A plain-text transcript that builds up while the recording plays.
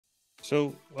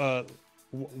So,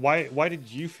 why did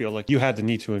you feel like you had the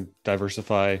need to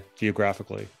diversify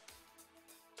geographically?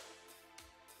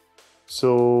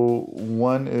 So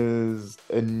one is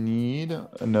a need,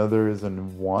 another is a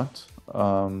want.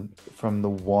 From the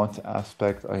want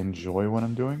aspect, I enjoy what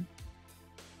I'm doing.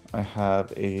 I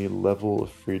have a level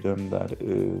of freedom that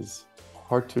is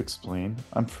hard to explain.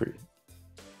 I'm free.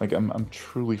 I'm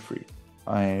truly free.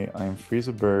 I am free as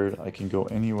a bird. I can go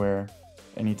anywhere,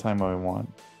 anytime I want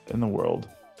in the world.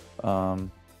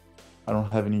 Um, I don't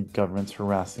have any governments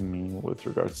harassing me with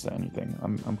regards to anything.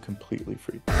 I'm completely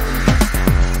free.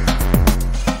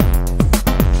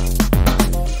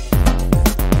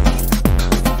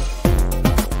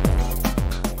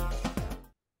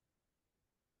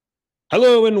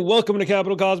 Hello and welcome to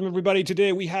Capital Cosmo, everybody.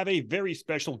 Today we have a very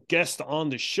special guest on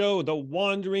the show, the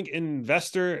wandering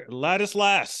investor,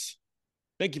 Ladislas.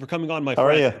 Thank you for coming on, my How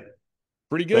are friend. you?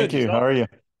 Pretty good. Thank you. How Yourself? are you?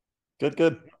 Good,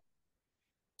 good.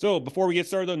 So before we get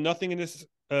started, though, nothing in this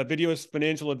video is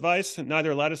financial advice.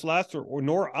 Neither Ladislas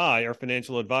nor I are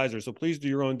financial advisors, so please do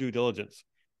your own due diligence.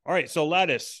 All right, so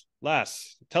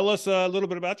Ladislas, tell us a little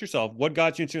bit about yourself. What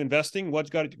got you into investing?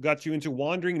 What got you into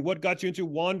wandering? And what got you into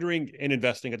wandering and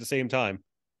investing at the same time?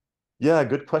 Yeah,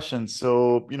 good question.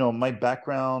 So, my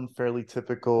background, fairly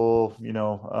typical,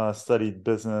 studied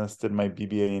business, did my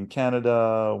BBA in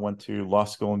Canada, went to law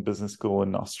school and business school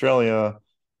in Australia,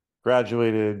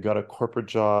 graduated, got a corporate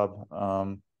job,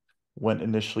 went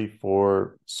initially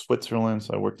for Switzerland.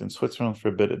 So I worked in Switzerland for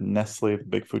a bit at Nestle, the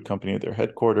big food company at their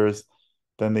headquarters.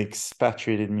 Then they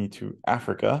expatriated me to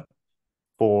Africa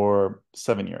for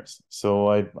 7 years. So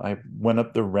I went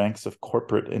up the ranks of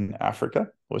corporate in Africa,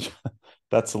 which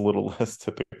that's a little less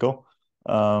typical.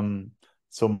 Um,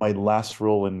 so my last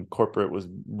role in corporate was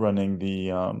running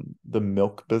the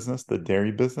milk business, the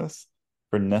dairy business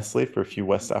for Nestle for a few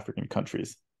West African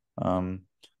countries. Um,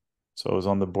 so I was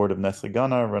on the board of Nestle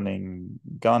Ghana, running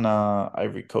Ghana,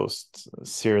 Ivory Coast,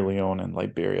 Sierra Leone, and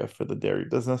Liberia for the dairy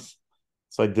business.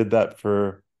 So I did that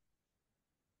for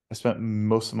I spent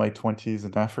most of my 20s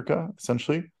in Africa,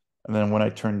 essentially. And then when I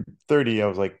turned 30, I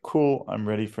was like, cool, I'm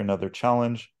ready for another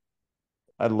challenge.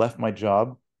 I left my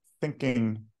job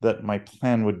thinking that my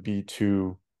plan would be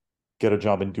to get a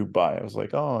job in Dubai. I was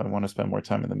like, oh, I want to spend more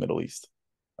time in the Middle East.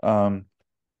 Um,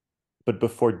 but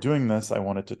before doing this, I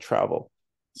wanted to travel.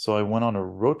 So I went on a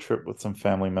road trip with some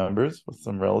family members, with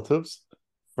some relatives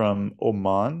from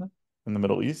Oman in the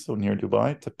Middle East, so near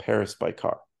Dubai, to Paris by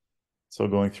car. So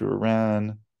going through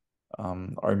Iran,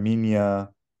 Armenia,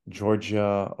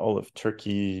 Georgia, all of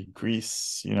Turkey,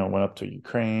 Greece, went up to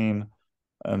Ukraine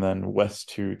and then west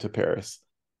to Paris.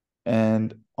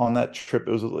 And on that trip,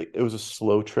 it was a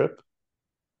slow trip.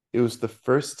 It was the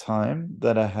first time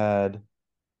that I had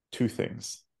two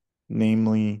things,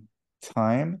 namely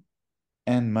time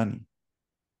and money,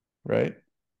 right?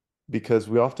 Because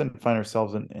we often find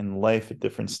ourselves in life at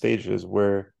different stages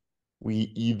where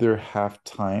we either have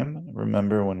time,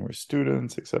 remember when we're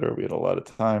students, etc., we had a lot of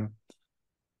time,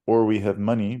 or we have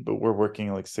money, but we're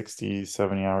working like 60,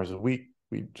 70 hours a week.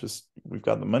 We've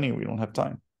got the money, we don't have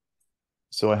time.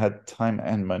 So I had time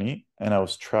and money, and I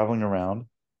was traveling around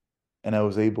and I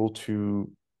was able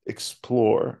to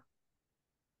explore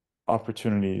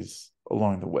opportunities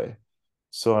along the way.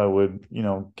 So I would,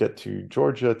 get to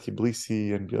Georgia,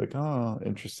 Tbilisi, and be like, oh,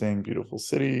 interesting, beautiful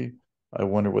city. I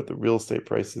wonder what the real estate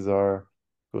prices are.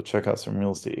 Go check out some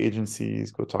real estate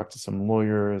agencies, go talk to some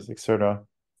lawyers, etc.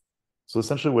 So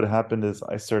essentially what happened is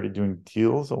I started doing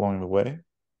deals along the way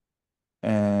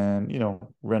and,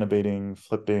 renovating,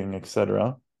 flipping,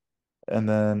 etc. And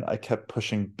then I kept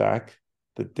pushing back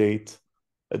the date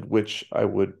at which I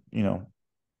would,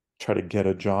 try to get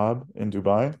a job in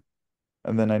Dubai.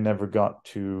 And then I never got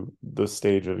to the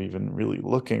stage of even really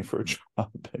looking for a job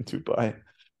in Dubai.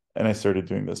 And I started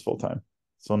doing this full time.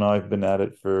 So now I've been at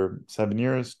it for 7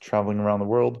 years, traveling around the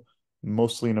world,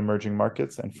 mostly in emerging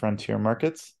markets and frontier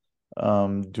markets,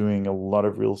 doing a lot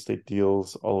of real estate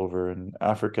deals all over in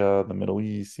Africa, the Middle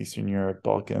East, Eastern Europe,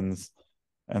 Balkans,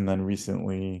 and then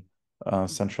recently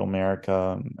Central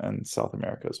America and South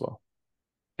America as well.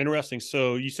 Interesting.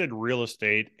 So you said real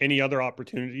estate. Any other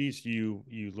opportunities you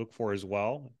look for as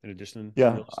well, in addition to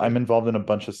Yeah, real I'm estate? involved in a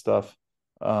bunch of stuff.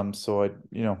 So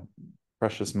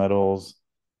precious metals,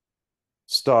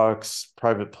 stocks,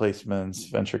 private placements,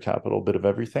 venture capital, bit of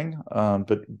everything.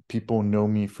 But people know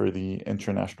me for the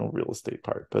international real estate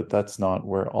part, but that's not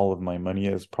where all of my money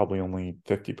is. Probably only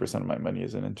 50% of my money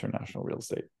is in international real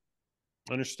estate.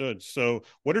 Understood. So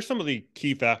what are some of the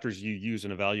key factors you use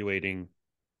in evaluating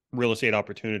real estate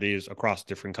opportunities across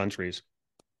different countries?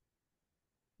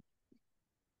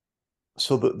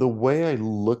 So the way I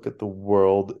look at the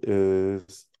world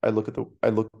is I look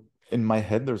in my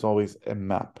head, there's always a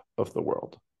map of the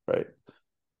world, right?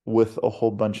 With a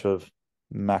whole bunch of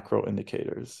macro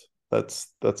indicators. That's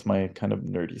my kind of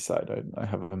nerdy side. I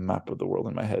have a map of the world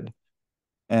in my head.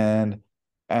 And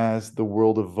as the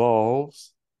world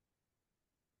evolves,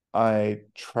 I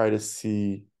try to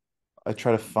see I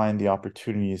try to find the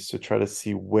opportunities to try to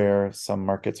see where some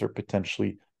markets are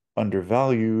potentially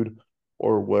undervalued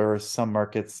or where some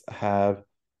markets have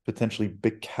potentially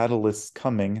big catalysts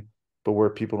coming, but where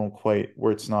people don't quite,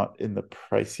 where it's not in the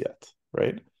price yet,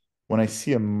 right? When I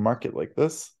see a market like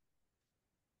this,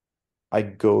 I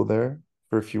go there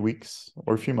for a few weeks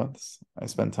or a few months. I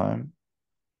spend time.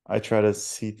 I try to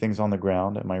see things on the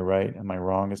ground. Am I right? Am I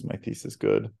wrong? Is my thesis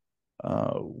good?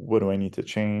 What do I need to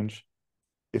change?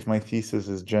 If my thesis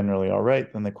is generally all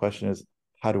right, then the question is,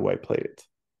 how do I play it?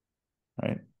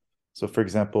 Right. So, for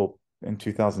example, in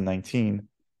 2019,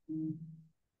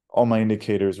 all my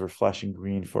indicators were flashing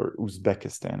green for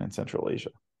Uzbekistan in Central Asia.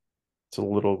 It's a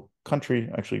little country,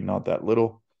 actually not that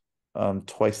little,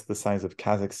 twice the size of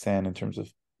Kazakhstan in terms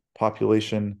of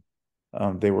population.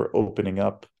 They were opening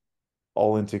up.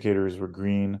 All indicators were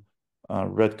green.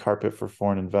 Red carpet for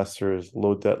foreign investors,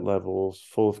 low debt levels,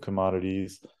 full of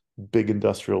commodities, big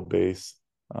industrial base.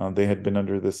 They had been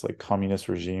under this like communist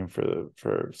regime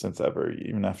for since ever,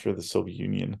 even after the Soviet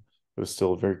Union. It was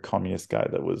still a very communist guy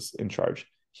that was in charge.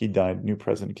 He died, new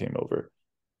president came over.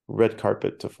 Red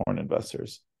carpet to foreign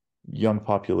investors, young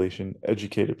population,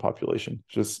 educated population,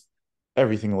 just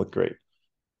everything looked great.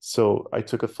 So I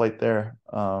took a flight there,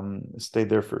 stayed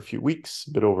there for a few weeks,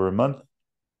 a bit over a month.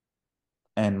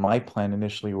 And my plan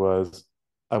initially was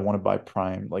I want to buy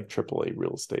prime, like AAA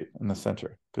real estate in the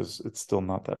center because it's still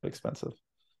not that expensive.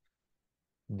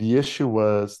 The issue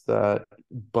was that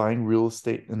buying real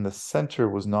estate in the center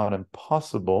was not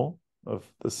impossible of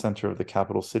the center of the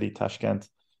capital city, Tashkent,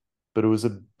 but it was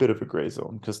a bit of a gray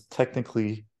zone because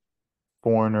technically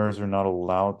foreigners are not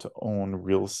allowed to own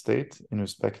real estate in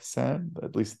Uzbekistan,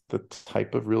 at least the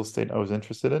type of real estate I was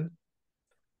interested in.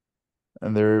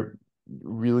 And they're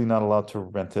really not allowed to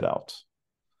rent it out.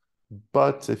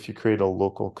 But if you create a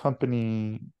local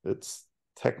company, it's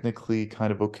technically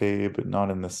kind of okay, but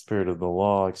not in the spirit of the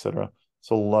law, etc.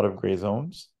 So a lot of gray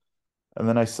zones. And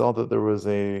then I saw that there was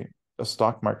a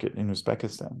stock market in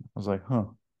Uzbekistan. I was like, huh,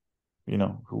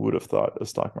 who would have thought a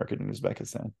stock market in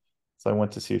Uzbekistan? So I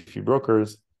went to see a few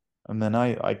brokers, and then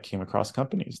I came across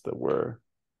companies that were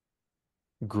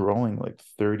growing like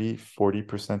 30,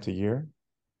 40% a year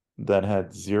that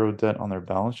had zero debt on their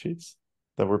balance sheets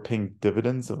that were paying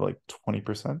dividends of like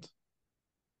 20%.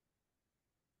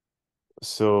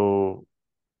 So,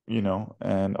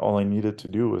 and all I needed to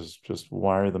do was just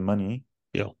wire the money,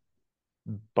 Yeah.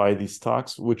 buy these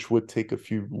stocks, which would take a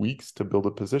few weeks to build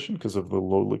a position because of the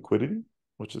low liquidity,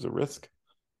 which is a risk.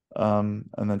 And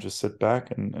then just sit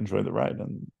back and enjoy the ride.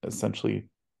 And essentially,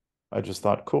 I just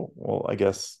thought, cool, well, I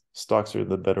guess stocks are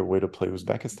the better way to play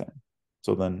Uzbekistan.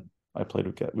 So then I played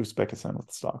Uzbekistan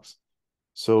with stocks.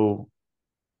 So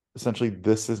essentially,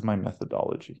 this is my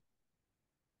methodology.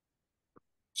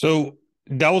 So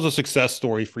that was a success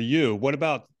story for you. What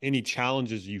about any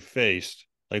challenges you faced?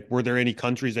 Like, were there any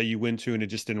countries that you went to and it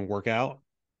just didn't work out?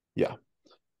 Yeah.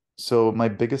 So my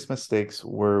biggest mistakes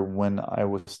were when I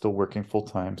was still working full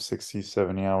time, 60,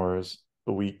 70 hours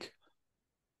a week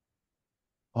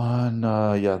on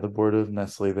the board of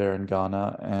Nestle there in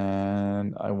Ghana.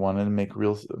 And I wanted to make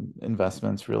real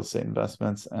estate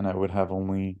investments, and I would have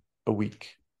only a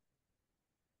week,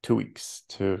 2 weeks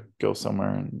to go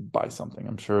somewhere and buy something.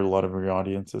 I'm sure a lot of your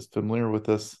audience is familiar with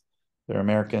this. They're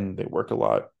American, they work a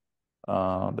lot.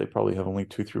 They probably have only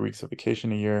 2, 3 weeks of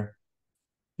vacation a year.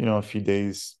 A few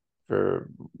days for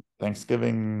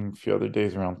Thanksgiving, a few other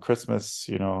days around Christmas,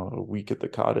 a week at the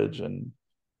cottage and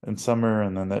in summer,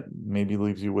 and then that maybe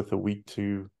leaves you with a week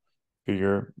to for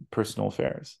your personal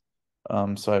affairs.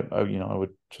 So I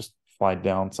would just fly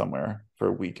down somewhere for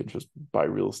a week and just buy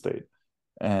real estate.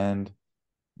 And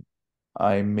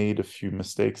I made a few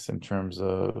mistakes in terms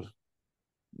of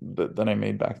that I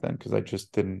made back then because I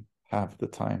just didn't have the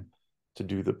time to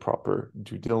do the proper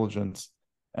due diligence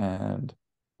and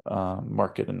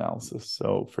market analysis.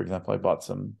 So, for example, I bought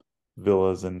some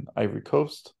villas in Ivory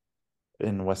Coast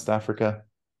in West Africa,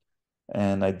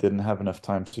 and I didn't have enough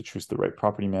time to choose the right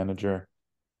property manager.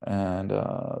 And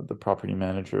the property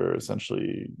manager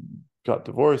essentially got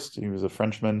divorced. He was a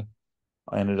Frenchman.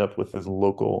 I ended up with his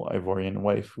local Ivorian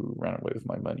wife who ran away with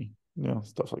my money,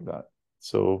 stuff like that.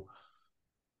 So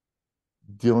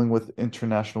Dealing with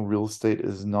international real estate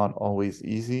is not always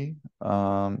easy.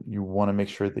 You want to make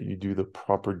sure that you do the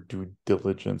proper due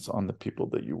diligence on the people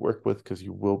that you work with because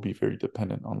you will be very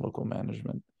dependent on local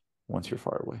management once you're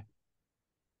far away.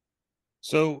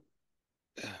 So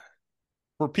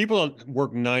for people that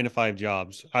work 9 to 5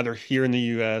 jobs, either here in the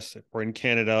US or in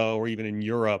Canada or even in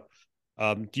Europe,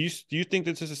 do you think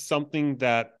that this is something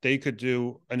that they could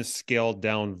do in a scaled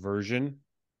down version?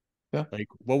 Yeah. Like,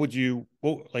 what would you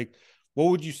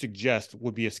suggest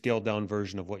would be a scaled down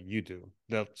version of what you do?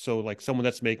 So like someone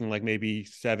that's making like maybe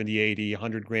 70, 80,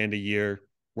 100 grand a year,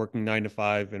 working 9 to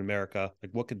 5 in America,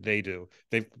 like what could they do?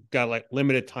 They've got like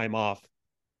limited time off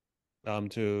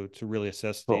to really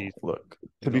assess Well, these look,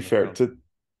 to things be on the fair, ground.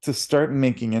 to start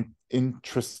making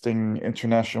interesting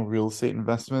international real estate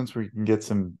investments where you can get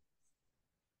some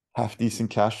half decent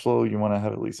cash flow, you want to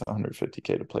have at least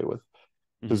 150K to play with.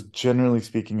 Because Mhm. generally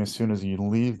speaking, as soon as you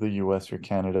leave the US or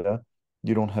Canada,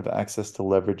 you don't have access to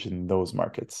leverage in those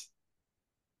markets,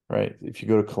 right? If you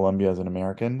go to Colombia as an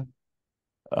American,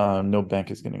 no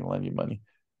bank is going to lend you money.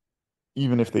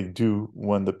 Even if they do,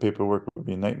 one, the paperwork would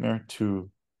be a nightmare.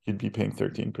 Two, you'd be paying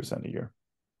 13% a year.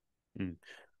 Mm.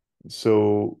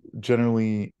 So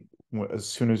generally, as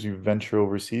soon as you venture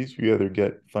overseas, you either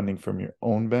get funding from your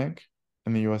own bank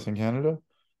in the US and Canada,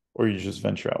 or you just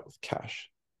venture out with cash.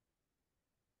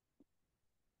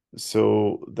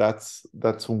 So that's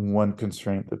one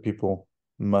constraint that people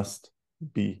must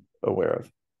be aware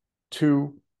of.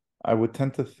 Two, I would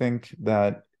tend to think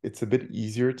that it's a bit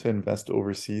easier to invest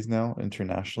overseas now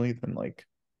internationally than like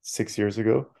 6 years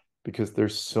ago because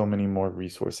there's so many more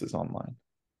resources online.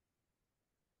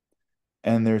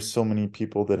 And there's so many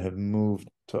people that have moved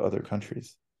to other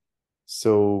countries.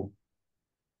 So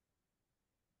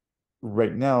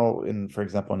right now, in for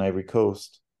example, in Ivory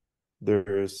Coast,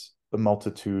 there's a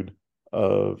multitude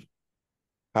of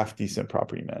half decent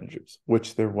property managers,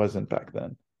 which there wasn't back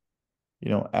then.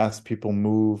 As people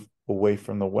move away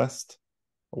from the West,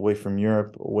 away from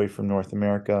Europe, away from North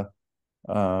America,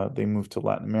 they move to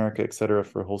Latin America, et cetera,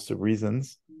 for a host of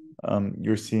reasons.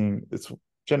 You're seeing it's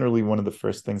generally one of the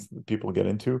first things that people get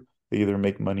into. They either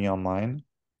make money online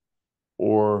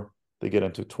or they get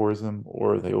into tourism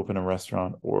or they open a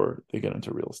restaurant or they get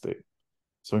into real estate.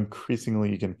 So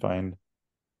increasingly you can find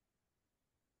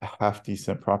half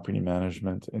decent property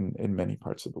management in many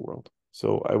parts of the world.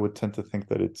 So I would tend to think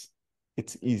that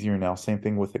it's easier now. Same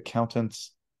thing with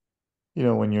accountants.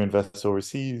 When you invest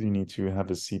overseas, you need to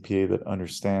have a CPA that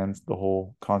understands the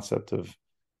whole concept of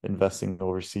investing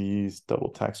overseas, double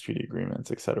tax treaty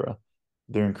agreements, etc.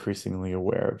 They're increasingly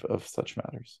aware of such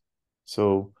matters.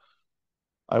 So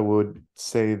I would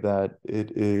say that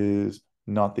it is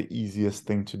not the easiest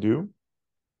thing to do,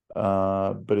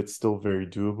 but it's still very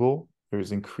doable.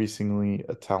 There's increasingly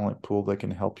a talent pool that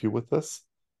can help you with this.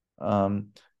 Um,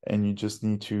 and you just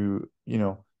need to,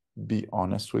 be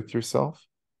honest with yourself.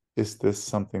 Is this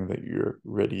something that you're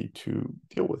ready to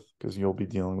deal with? Because you'll be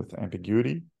dealing with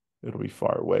ambiguity. It'll be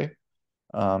far away.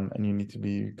 And you need to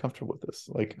be comfortable with this.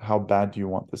 Like, how bad do you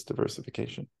want this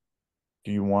diversification?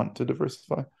 Do you want to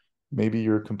diversify? Maybe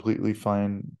you're completely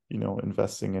fine,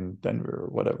 investing in Denver or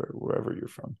whatever, wherever you're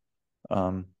from.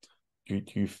 Um, do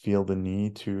you feel the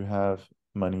need to have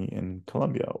money in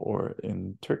Colombia or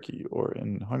in Turkey or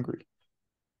in Hungary?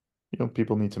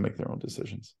 People need to make their own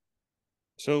decisions.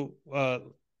 So,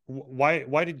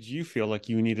 why did you feel like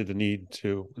you had the need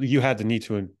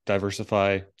to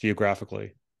diversify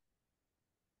geographically?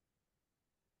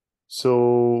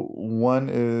 So one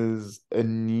is a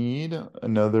need,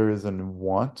 another is a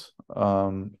want.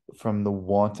 From the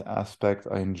want aspect,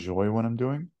 I enjoy what I'm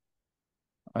doing.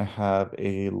 I have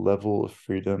a level of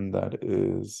freedom that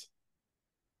is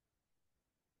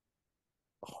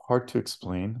hard to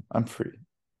explain. I'm free.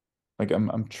 Like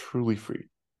I'm truly free.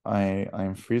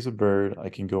 I'm free as a bird. I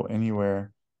can go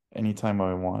anywhere, anytime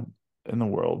I want in the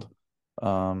world.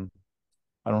 Um,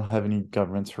 I don't have any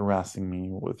governments harassing me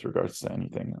with regards to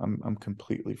anything. I'm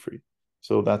completely free.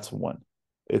 So that's one.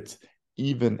 It's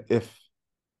even if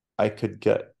I could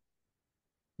get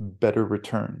better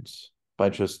returns by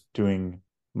just doing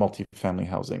multifamily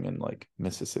housing in like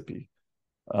Mississippi.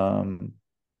 Um,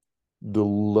 the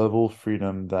level of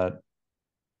freedom that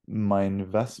my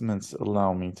investments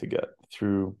allow me to get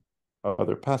through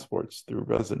other passports, through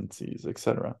residencies,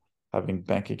 etc., having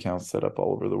bank accounts set up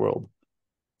all over the world,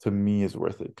 to me is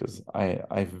worth it because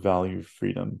I value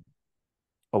freedom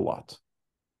a lot.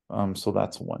 So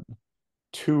that's one.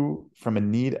 Two, from a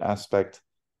need aspect,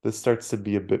 this starts to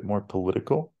be a bit more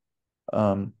political.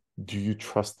 Um, do you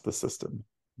trust the system?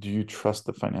 Do you trust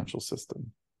the financial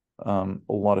system? A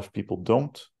lot of people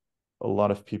don't. A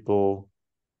lot of people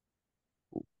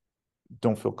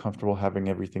don't feel comfortable having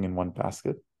everything in one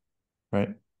basket, right?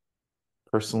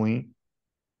 Personally,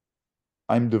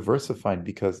 I'm diversified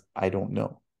because I don't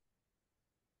know.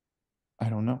 I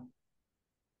don't know.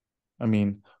 I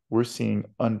mean, we're seeing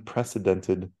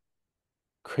unprecedented,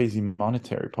 crazy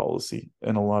monetary policy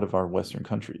in a lot of our Western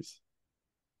countries.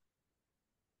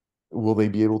 Will they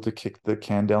be able to kick the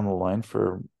can down the line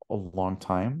for a long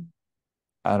time?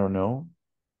 I don't know.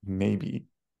 Maybe.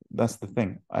 That's the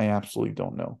thing. I absolutely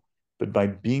don't know. But by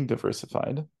being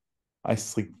diversified, I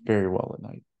sleep very well at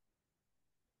night.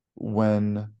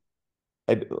 When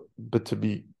I, but to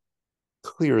be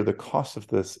clear, the cost of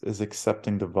this is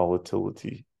accepting the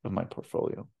volatility of my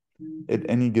portfolio. At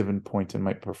any given point in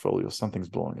my portfolio, something's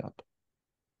blowing up.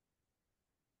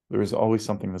 There is always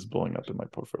something that's blowing up in my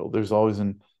portfolio. There's always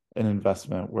an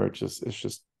investment where it's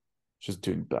just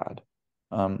doing bad.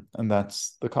 And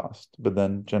that's the cost. But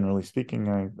then generally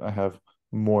speaking, I have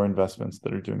more investments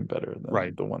that are doing better than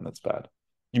Right. the one that's bad.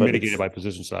 You But mitigate it it's by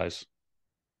position size.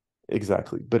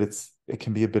 exactly, but it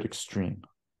can be a bit extreme.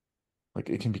 Like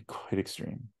it can be quite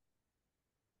extreme.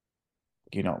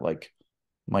 Like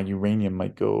my uranium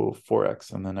might go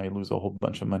 4x and then I lose a whole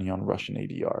bunch of money on Russian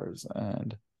ADRs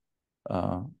and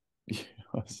uh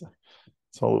it's,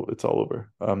 it's all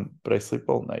over. But I sleep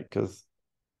all night because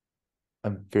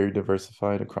I'm very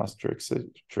diversified across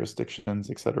jurisdictions,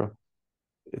 etc.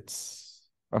 It's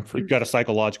I'm You've free. got a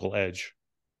psychological edge.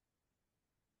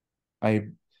 I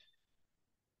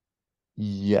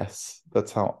Yes,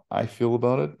 that's how I feel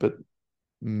about it, but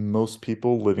most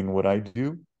people living what I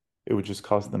do, it would just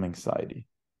cause them anxiety.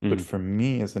 But Mm. for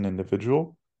me as an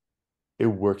individual, it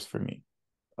works for me.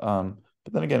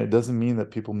 But then again, it doesn't mean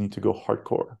that people need to go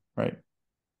hardcore, right?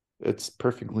 It's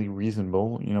perfectly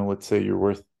reasonable. Let's say you're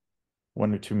worth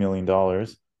 $1 or $2 million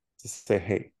to say,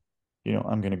 hey,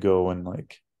 I'm gonna go and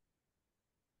like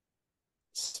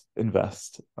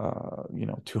invest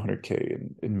 200K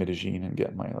in Medellin and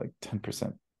get my like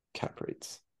 10% cap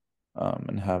rates,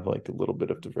 and have like a little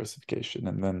bit of diversification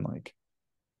and then like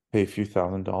pay a few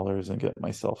 $1,000s and get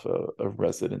myself a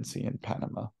residency in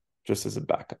Panama just as a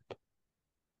backup,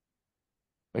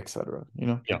 etc.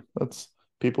 Yeah. That's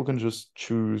people can just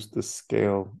choose the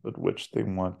scale at which they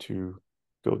want to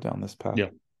go down this path. Yeah.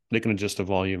 They can adjust the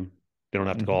volume. They don't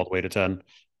have to go Mm-hmm. all the way to 10.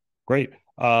 Great.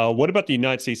 What about the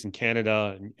United States and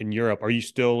Canada and Europe? Are you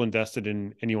still invested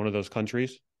in any one of those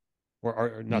countries? Or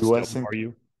are not still, US and are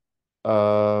you?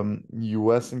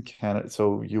 US and Canada.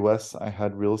 So US, I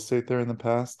had real estate there in the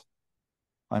past.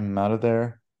 I'm out of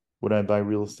there. Would I buy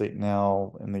real estate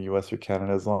now in the US or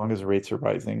Canada? As long as rates are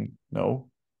rising, no.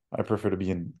 I prefer to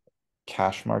be in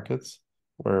cash markets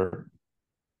where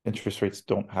interest rates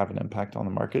don't have an impact on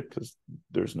the market because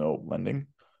there's no lending.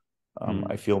 Mm.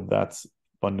 I feel that's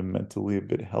fundamentally a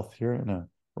bit healthier in a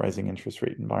rising interest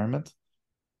rate environment.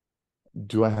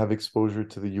 Do I have exposure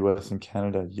to the US and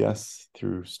Canada? Yes,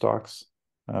 through stocks.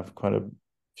 I have quite a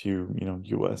few,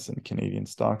 US and Canadian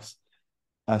stocks.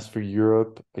 As for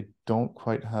Europe, I don't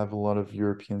quite have a lot of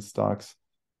European stocks.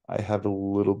 I have a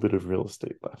little bit of real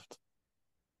estate left.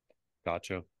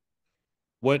 Gotcha.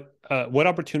 What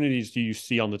opportunities do you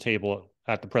see on the table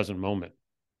at the present moment?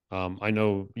 I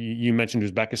know you mentioned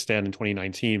Uzbekistan in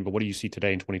 2019, but what do you see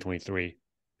today in 2023?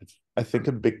 It's, I think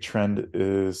a big trend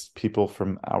is people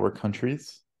from our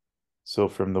countries. So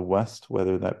from the West,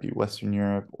 whether that be Western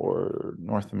Europe or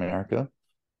North America,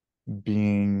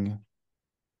 being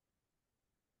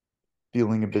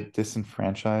feeling a bit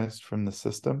disenfranchised from the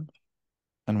system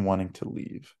and wanting to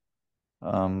leave.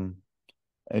 Um,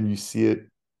 and you see it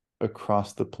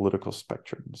across the political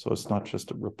spectrum. So it's not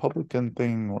just a Republican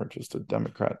thing or just a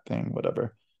Democrat thing,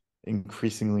 whatever.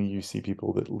 Increasingly, you see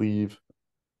people that leave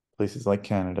places like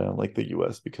Canada, like the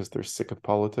US, because they're sick of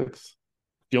politics.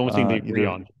 the only thing they agree Either,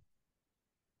 on.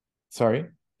 sorry,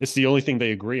 It's the only thing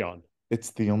they agree on.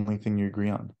 it's the only thing you agree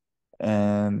on.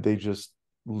 And they just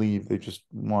leave. They just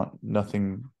want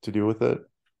nothing to do with it.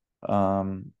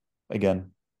 Um,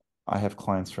 Again, I have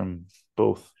clients from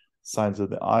both sides of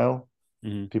the aisle.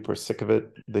 Mm-hmm. People are sick of it.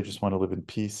 They just want to live in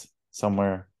peace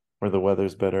somewhere where the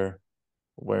weather's better,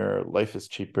 where life is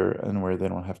cheaper, and where they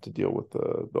don't have to deal with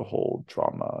the whole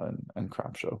drama and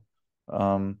crap show.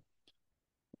 Um,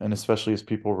 and especially as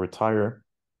people retire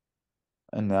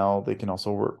and now they can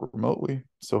also work remotely.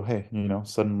 So hey,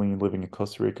 suddenly living in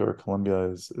Costa Rica or Colombia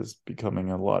is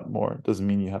becoming a lot more. It doesn't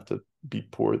mean you have to be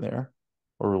poor there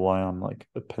or rely on like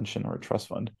a pension or a trust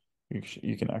fund.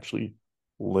 You can actually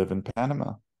live in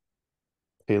Panama,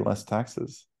 pay less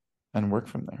taxes, and work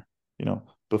from there.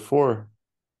 Before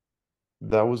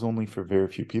that was only for very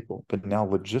few people, but now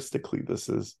logistically this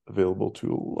is available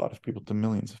to a lot of people, to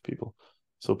millions of people.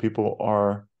 So people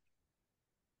are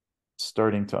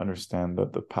starting to understand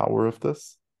the power of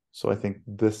this. So I think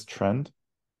this trend,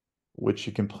 which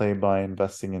you can play by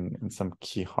investing in some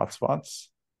key hotspots,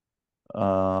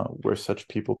 where such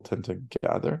people tend to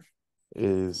gather,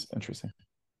 is interesting.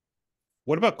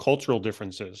 What about cultural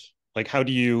differences? Like, how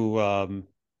do you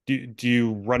do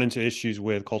you run into issues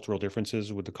with cultural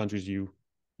differences with the countries you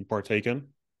partake in?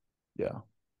 Yeah,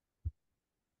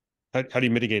 How do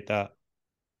you mitigate that?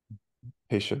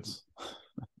 patience.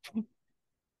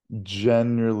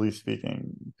 Generally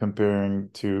speaking, comparing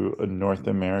to a North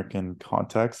American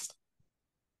context,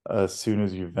 as soon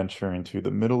as you venture into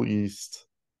the Middle East,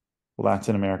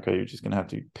 Latin America, you're just going to have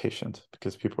to be patient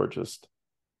because people are just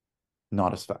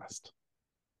not as fast.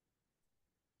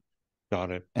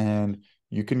 Got it. And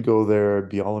you can go there,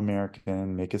 be all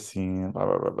American, make a scene, blah,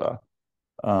 blah, blah,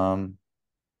 blah.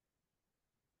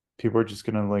 People are just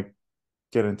going to like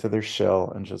get into their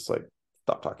shell and just like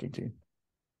stop talking to you,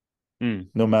 Hmm.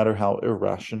 no matter how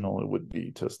irrational it would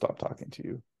be to stop talking to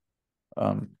you.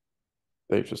 Um,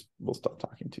 they just will stop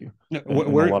talking to you. No, In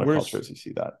a lot of cultures, you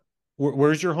see that.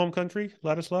 where's your home country,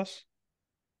 Ladislas?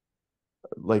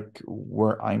 Like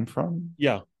where I'm from,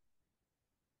 Yeah.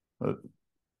 uh,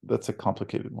 that's a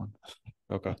complicated one.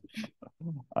 Okay.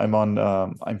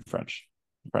 I'm French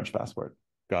passport,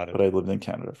 Got but it. I lived in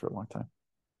Canada for a long time.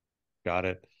 Got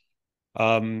it.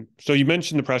 So you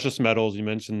mentioned the precious metals, you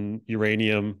mentioned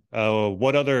uranium.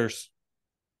 What other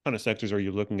kind of sectors are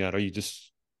you looking at? Are you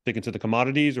just sticking to the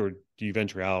commodities, or do you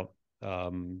venture out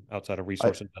outside of I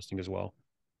resource investing as well?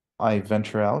 I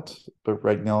venture out, but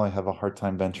right now I have a hard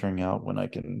time venturing out when I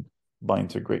can buy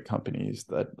into great companies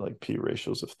that like P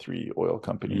ratios of three, oil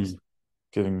companies Mm,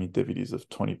 giving me dividends of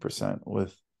 20%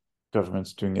 with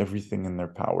governments doing everything in their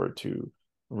power to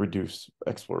reduce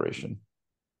exploration.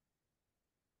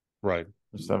 right.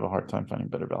 Just have a hard time finding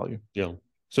better value. Yeah.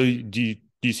 So do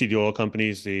you see the oil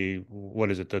companies, the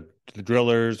what is it, the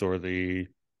drillers or the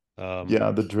Yeah,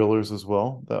 um the drillers as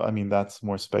well. I mean, that's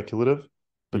more speculative,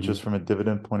 but mhm, just from a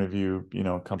dividend point of view,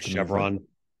 companies like Chevron?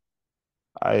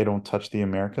 I don't touch the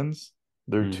Americans.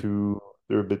 They're Mm, too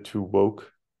they're a bit too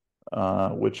woke,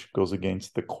 which goes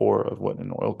against the core of what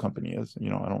an oil company is.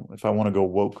 I don't if I want to go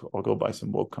woke, I'll go buy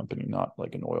some woke company, not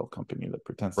like an oil company that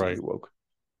pretends to be right. woke.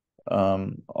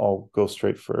 I'll go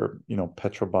straight for,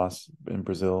 Petrobras in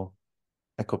Brazil,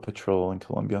 Ecopetrol in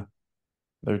Colombia.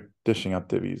 They're dishing out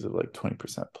divvies of like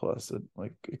 20% plus at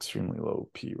like extremely low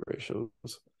P ratios.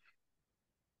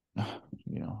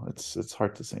 It's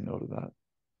hard to say no to that.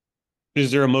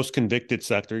 Is there a most convicted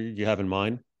sector you have in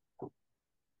mind?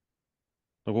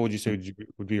 Like, what would you say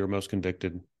would be your most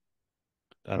convicted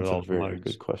out of That's a all the very good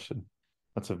commodities? question.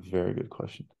 That's a very good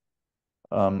question.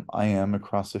 I am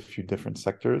across a few different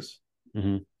sectors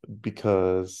Hmm.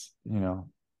 because,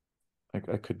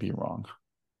 I could be wrong.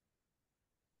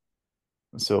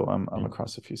 So I'm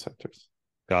across a few sectors.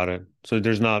 Got it. So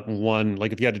there's not one,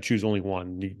 like if you had to choose only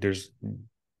one, there's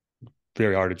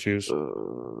very hard to choose, Uh,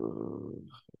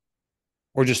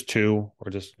 or just two, or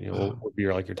just, what would be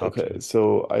like your top okay, two?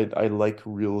 so I like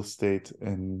real estate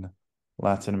in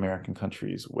Latin American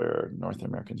countries where North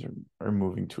Americans are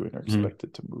moving to and are Mhm.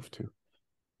 expected to move to.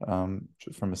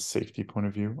 Just from a safety point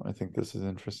of view, I think this is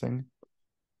interesting.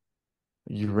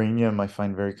 Uranium I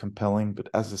find very compelling, but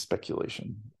as a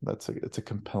speculation, it's a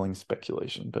compelling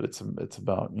speculation, but it's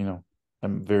about,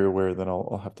 I'm very aware that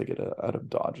I'll have to get out of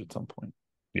Dodge at some point,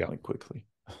 Yeah. like quickly.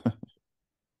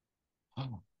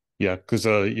 Yeah. Because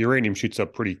uranium shoots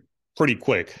up pretty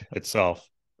quick itself.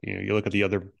 You look at the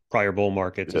other prior bull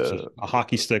markets, it's just Yeah, a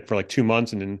hockey stick for like 2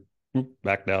 months and then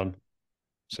back down.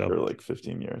 So, or like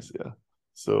 15 years, yeah. yeah.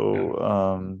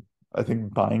 So I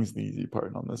think buying's the easy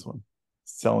part on this one.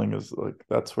 Selling is like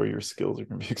that's where your skills are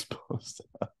gonna be exposed.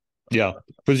 Yeah.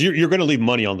 Because you're going to leave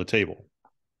money on the table.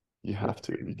 You have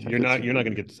to. You can't You're get not too you're not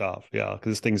going to greedy. get this off. Yeah.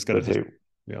 Because this thing's going But to just,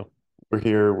 hey, yeah. we're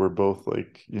here, we're both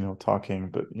like, talking,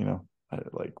 but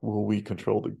like will we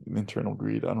control the internal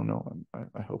greed? I don't know.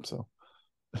 I hope so.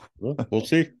 Well, we'll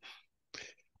see.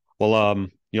 Well,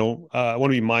 I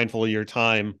want to be mindful of your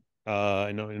time.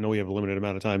 I know we have a limited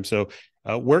amount of time. So,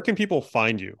 where can people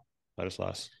find you,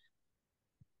 Ladislas?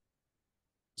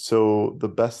 So the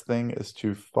best thing is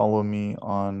to follow me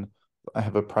on, I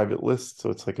have a private list, so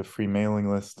it's like a free mailing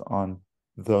list on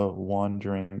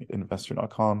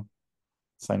thewanderinginvestor.com.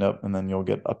 Sign up, and then you'll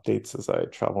get updates as I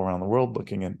travel around the world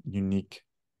looking at unique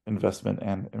investment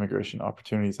and immigration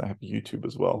opportunities. I have YouTube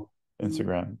as well,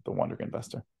 Instagram, The Wandering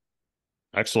Investor.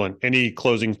 Excellent. Any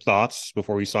closing thoughts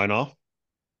before we sign off?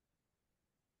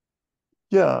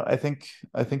 Yeah, I think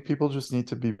people just need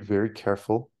to be very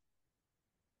careful.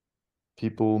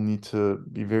 People need to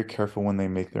be very careful when they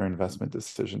make their investment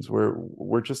decisions.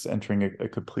 We're just entering a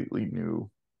completely new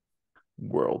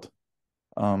world.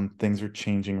 Things are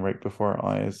changing right before our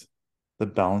eyes. The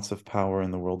balance of power in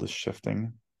the world is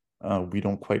shifting. We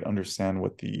don't quite understand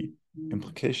what the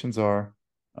implications are,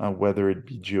 whether it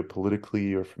be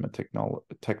geopolitically or from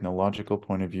a technological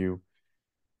point of view.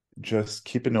 Just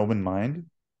keep an open mind.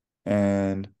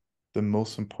 And the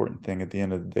most important thing at the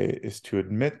end of the day is to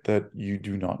admit that you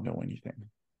do not know anything.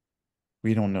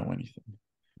 We don't know anything.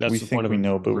 That's We the point think of we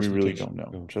know, but we really diversification.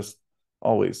 don't know. Yeah. Just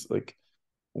always like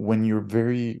when you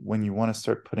want to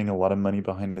start putting a lot of money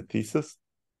behind a thesis,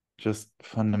 just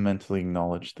fundamentally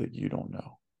acknowledge that you don't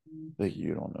know. That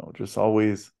you don't know. Just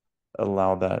always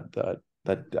allow that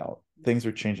doubt. Things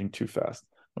are changing too fast.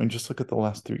 I mean, just look at the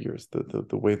last 3 years,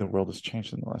 the way the world has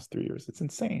changed in the last 3 years. It's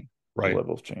insane, the Right.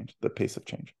 level of change, the pace of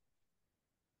change.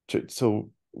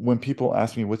 So when people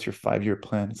ask me, what's your 5 year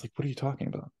plan? It's like, what are you talking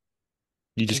about?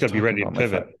 You What are just you got to be talking ready to about? My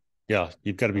pivot. five, Yeah.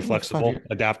 You've got to be my five flexible, year,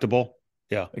 adaptable.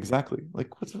 Yeah. exactly.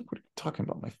 Like, what are you talking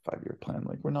about? My 5 year plan?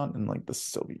 Like, we're not in like the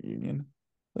Soviet Union.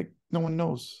 Like, no one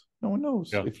knows. No one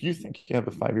knows. Yeah. If you think you have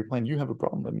a 5 year plan, you have a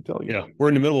problem. Let me tell you. Yeah. We're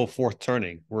in the middle of fourth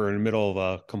turning. We're in the middle of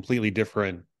a completely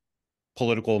different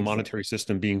political Exactly. monetary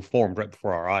system being formed right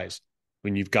before our eyes.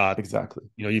 When Exactly.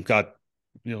 you've got,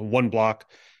 one block,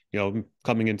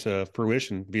 coming into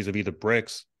fruition vis-a-vis the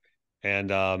BRICS, and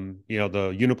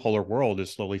the unipolar world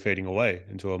is slowly fading away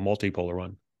into a multipolar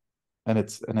one. And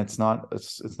it's not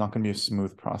going to be a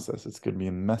smooth process. It's going to be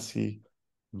a messy,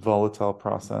 volatile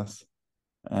process,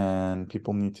 and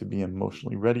people need to be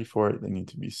emotionally ready for it. They need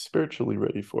to be spiritually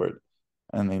ready for it,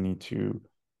 and they need to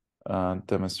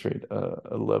demonstrate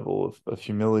a level of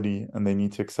humility, and they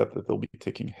need to accept that they'll be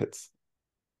taking hits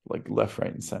like left,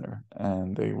 right, and center,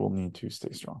 and they will need to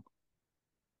stay strong.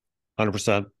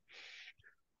 100%.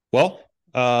 Well,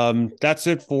 that's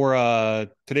it for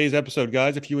today's episode,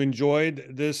 guys. If you enjoyed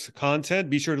this content,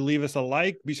 be sure to leave us a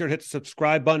like. Be sure to hit the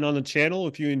subscribe button on the channel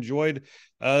if you enjoyed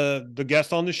the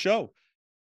guest on the show.